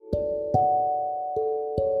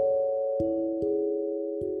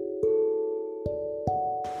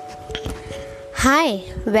Hi,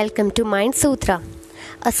 welcome to Mind Sutra,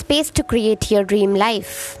 a space to create your dream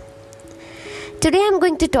life. Today I'm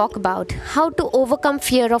going to talk about how to overcome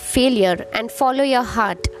fear of failure and follow your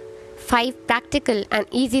heart. 5 practical and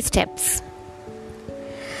easy steps.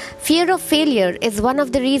 Fear of failure is one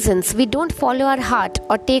of the reasons we don't follow our heart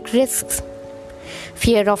or take risks.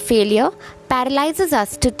 Fear of failure paralyzes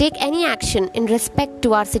us to take any action in respect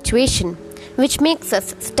to our situation, which makes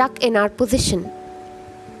us stuck in our position.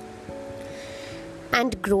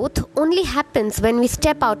 And growth only happens when we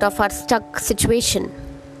step out of our stuck situation.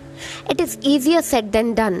 It is easier said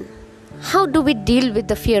than done. How do we deal with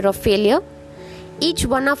the fear of failure? Each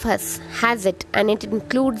one of us has it, and it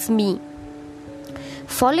includes me.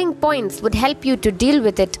 Following points would help you to deal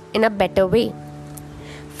with it in a better way.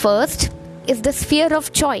 First is the sphere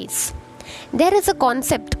of choice. There is a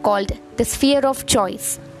concept called the sphere of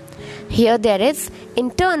choice. Here there is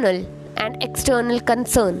internal and external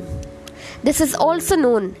concern. This is also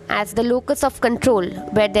known as the locus of control,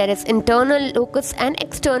 where there is internal locus and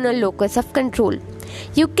external locus of control.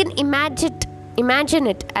 You can imagine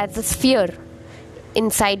it as a sphere,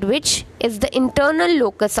 inside which is the internal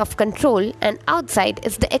locus of control and outside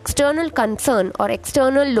is the external concern or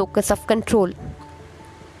external locus of control.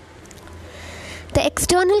 The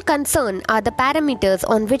external concern are the parameters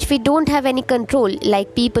on which we don't have any control,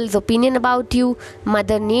 like people's opinion about you,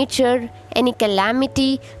 Mother Nature, any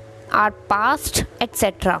calamity, our past,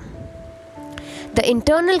 etc. The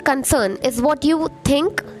internal concern is what you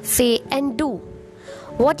think, say and do.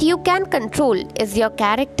 What you can control is your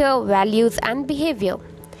character, values and behavior.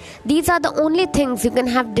 These are the only things you can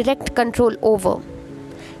have direct control over.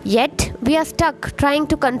 Yet, we are stuck trying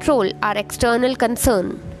to control our external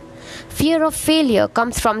concern. Fear of failure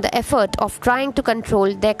comes from the effort of trying to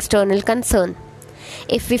control the external concern.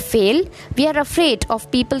 If we fail, we are afraid of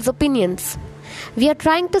people's opinions. We are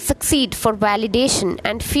trying to succeed for validation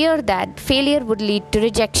and fear that failure would lead to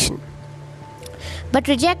rejection. But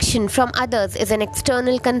rejection from others is an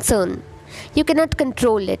external concern. You cannot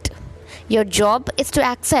control it. Your job is to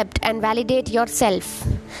accept and validate yourself.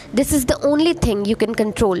 This is the only thing you can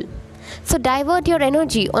control. So divert your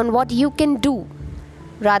energy on what you can do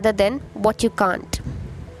rather than what you can't.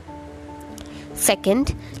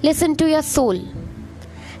 Second, listen to your soul.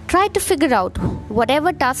 Try to figure out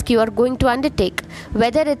whatever task you are going to undertake,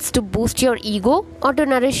 whether it's to boost your ego or to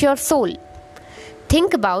nourish your soul.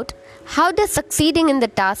 Think about how the succeeding in the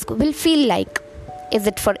task will feel like. Is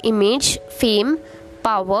it for image, fame,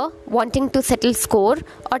 power, wanting to settle score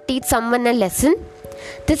or teach someone a lesson?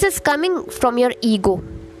 This is coming from your ego.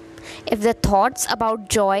 If the thoughts about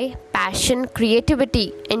joy, passion,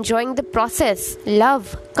 creativity, enjoying the process,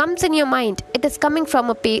 love comes in your mind, it is coming from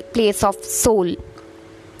a place of soul.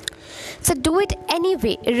 So do it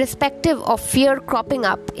anyway, irrespective of fear cropping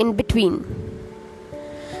up in between.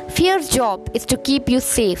 Fear's job is to keep you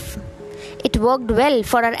safe. It worked well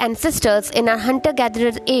for our ancestors in our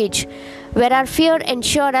hunter-gatherer age, where our fear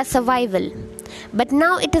ensured our survival. But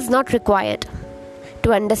now it is not required.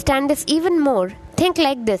 To understand this even more, think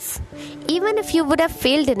like this. Even if you would have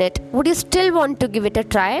failed in it, would you still want to give it a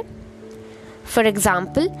try? For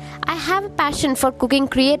example, I have a passion for cooking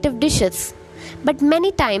creative dishes. But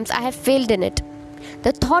many times I have failed in it.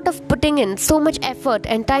 The thought of putting in so much effort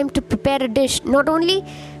and time to prepare a dish, not only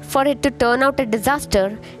for it to turn out a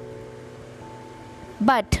disaster,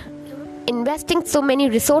 but investing so many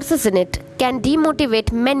resources in it can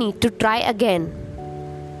demotivate many to try again.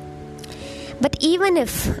 But even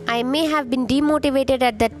if I may have been demotivated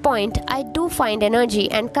at that point, I do find energy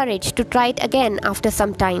and courage to try it again after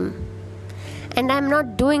some time. And I am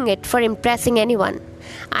not doing it for impressing anyone.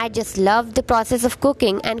 I just love the process of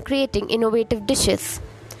cooking and creating innovative dishes.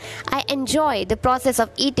 I enjoy the process of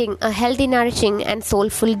eating a healthy, nourishing and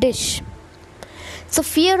soulful dish. So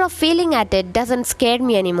fear of failing at it doesn't scare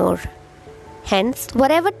me anymore. Hence,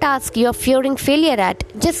 whatever task you are fearing failure at,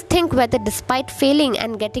 just think whether despite failing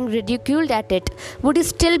and getting ridiculed at it, would you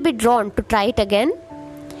still be drawn to try it again?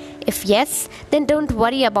 If yes, then don't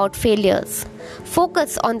worry about failures.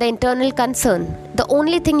 Focus on the internal concern, the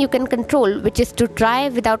only thing you can control, which is to try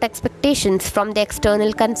without expectations from the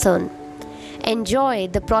external concern. Enjoy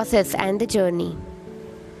the process and the journey.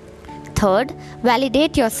 Third,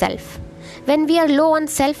 validate yourself. When we are low on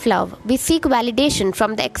self-love, we seek validation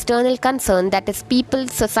from the external concern, that is people,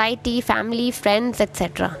 society, family, friends,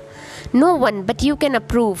 etc. No one but you can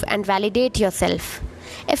approve and validate yourself.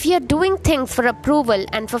 If you are doing things for approval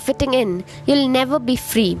and for fitting in, you'll never be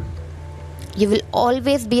free. You will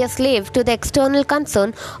always be a slave to the external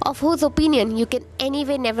concern of whose opinion you can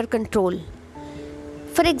anyway never control.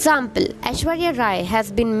 For example, Aishwarya Rai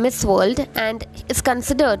has been Miss World and is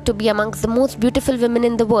considered to be amongst the most beautiful women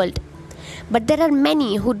in the world. But there are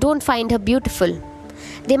many who don't find her beautiful.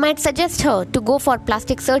 They might suggest her to go for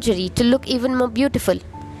plastic surgery to look even more beautiful.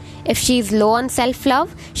 If she is low on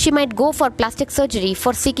self-love, she might go for plastic surgery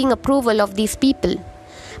for seeking approval of these people.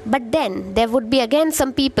 But then there would be again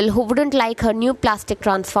some people who wouldn't like her new plastic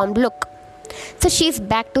transformed look. So she's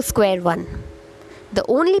back to square one. The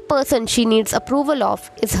only person she needs approval of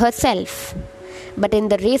is herself. But in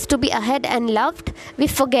the race to be ahead and loved, we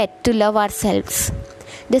forget to love ourselves.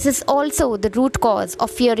 This is also the root cause of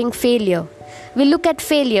fearing failure. We look at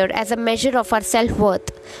failure as a measure of our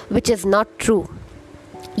self-worth, which is not true.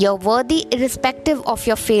 You're worthy irrespective of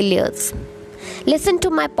your failures. Listen to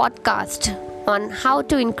my podcast on how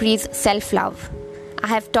to increase self-love. I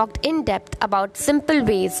have talked in depth about simple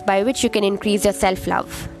ways by which you can increase your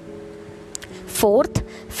self-love. Fourth,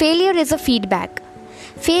 failure is a feedback.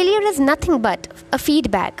 Failure is nothing but a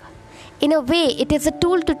feedback. In a way, it is a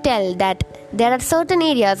tool to tell that there are certain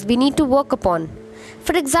areas we need to work upon.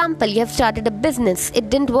 For example, you have started a business, it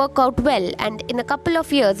didn't work out well, and in a couple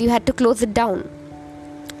of years you had to close it down.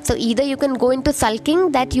 So either you can go into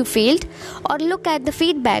sulking that you failed, or look at the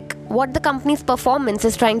feedback, what the company's performance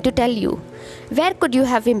is trying to tell you. Where could you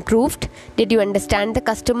have improved? Did you understand the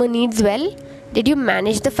customer needs well? Did you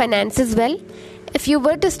manage the finances well? If you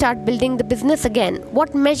were to start building the business again,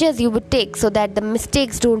 what measures you would take so that the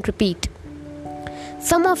mistakes don't repeat?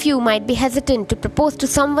 Some of you might be hesitant to propose to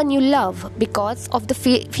someone you love because of the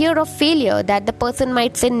fear of failure, that the person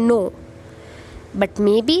might say no. But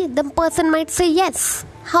maybe the person might say yes.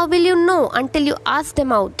 How will you know until you ask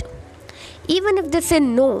them out? Even if they say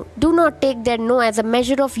no, do not take their no as a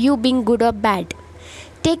measure of you being good or bad.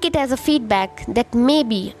 Take it as a feedback that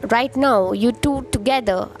maybe right now you two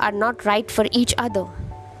together are not right for each other.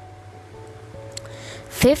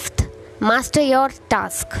 Fifth, master your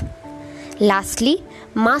task. Lastly,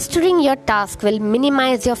 mastering your task will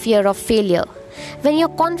minimize your fear of failure. When you're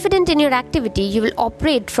confident in your activity, you will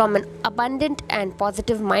operate from an abundant and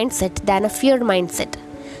positive mindset than a fear mindset.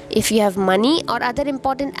 If you have money or other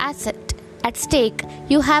important asset at stake,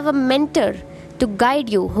 you have a mentor to guide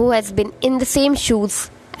you who has been in the same shoes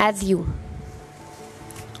as you.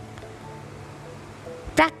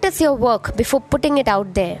 Practice your work before putting it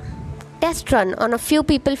out there. Test run on a few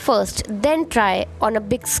people first, then try on a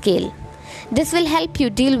big scale. This will help you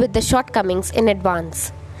deal with the shortcomings in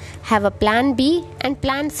advance. Have a plan B and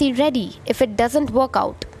plan C ready if it doesn't work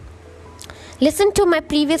out. Listen to my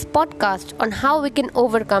previous podcast on how we can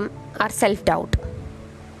overcome our self-doubt.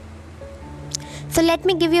 So let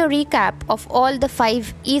me give you a recap of all the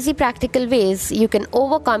 5 easy practical ways you can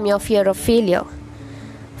overcome your fear of failure.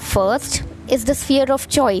 First is the sphere of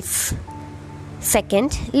choice.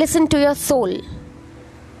 Second, listen to your soul.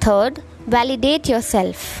 Third, validate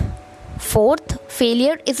yourself. Fourth,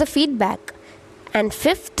 failure is a feedback. And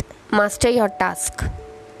fifth, master your task.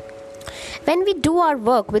 When we do our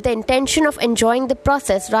work with the intention of enjoying the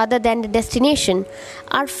process rather than the destination,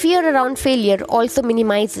 our fear around failure also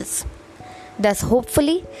minimizes. Thus,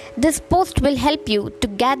 hopefully, this post will help you to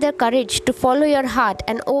gather courage to follow your heart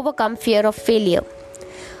and overcome fear of failure.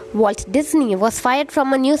 Walt Disney was fired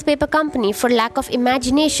from a newspaper company for lack of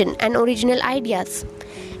imagination and original ideas.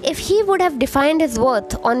 If he would have defined his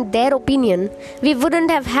worth on their opinion, we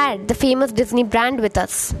wouldn't have had the famous Disney brand with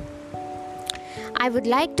us. I would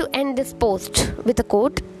like to end this post with a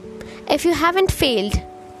quote: "If you haven't failed,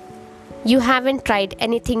 you haven't tried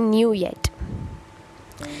anything new yet."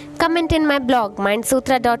 Comment in my blog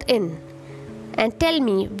mindsutra.in and tell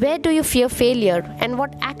me, where do you fear failure and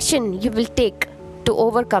what action you will take to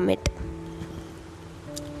overcome it.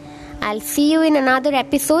 I'll see you in another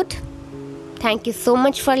episode. Thank you so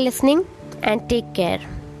much for listening and take care.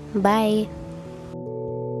 Bye.